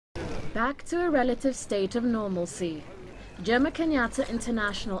Back to a relative state of normalcy. Jomo Kenyatta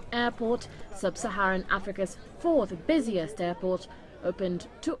International Airport, Sub-Saharan Africa's fourth busiest airport, opened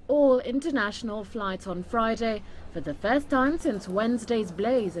to all international flights on Friday for the first time since Wednesday's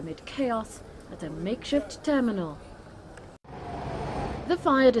blaze amid chaos at a makeshift terminal. The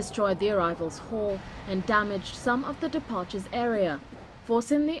fire destroyed the arrivals hall and damaged some of the departures area,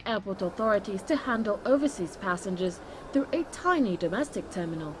 forcing the airport authorities to handle overseas passengers through a tiny domestic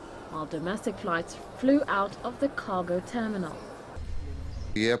terminal, while domestic flights flew out of the cargo terminal.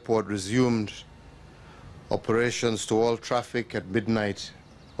 The airport resumed operations to all traffic at midnight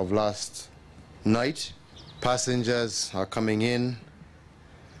of last night. Passengers are coming in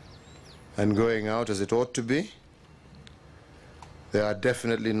and going out as it ought to be. They are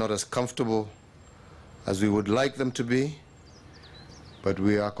definitely not as comfortable as we would like them to be, but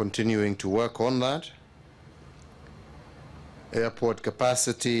we are continuing to work on that. Airport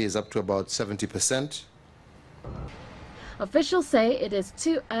capacity is up to about 70%. Officials say it is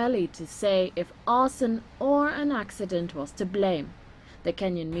too early to say if arson or an accident was to blame. The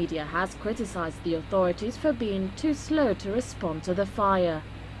Kenyan media has criticized the authorities for being too slow to respond to the fire.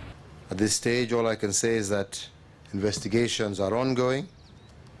 At this stage, all I can say is that investigations are ongoing.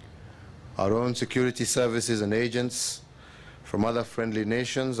 Our own security services and agents from other friendly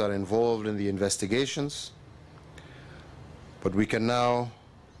nations are involved in the investigations. But we can now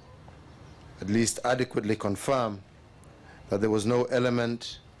at least adequately confirm that there was no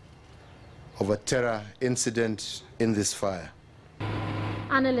element of a terror incident in this fire.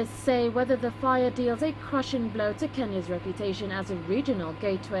 Analysts say whether the fire deals a crushing blow to Kenya's reputation as a regional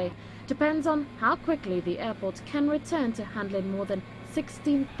gateway depends on how quickly the airport can return to handling more than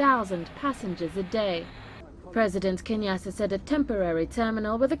 16,000 passengers a day. President Kenyatta said a temporary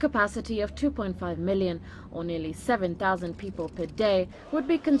terminal with a capacity of 2.5 million, or nearly 7,000 people per day, would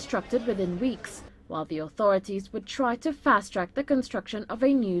be constructed within weeks, while the authorities would try to fast-track the construction of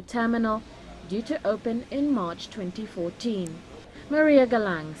a new terminal, due to open in March 2014. Maria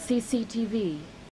Galang, CCTV.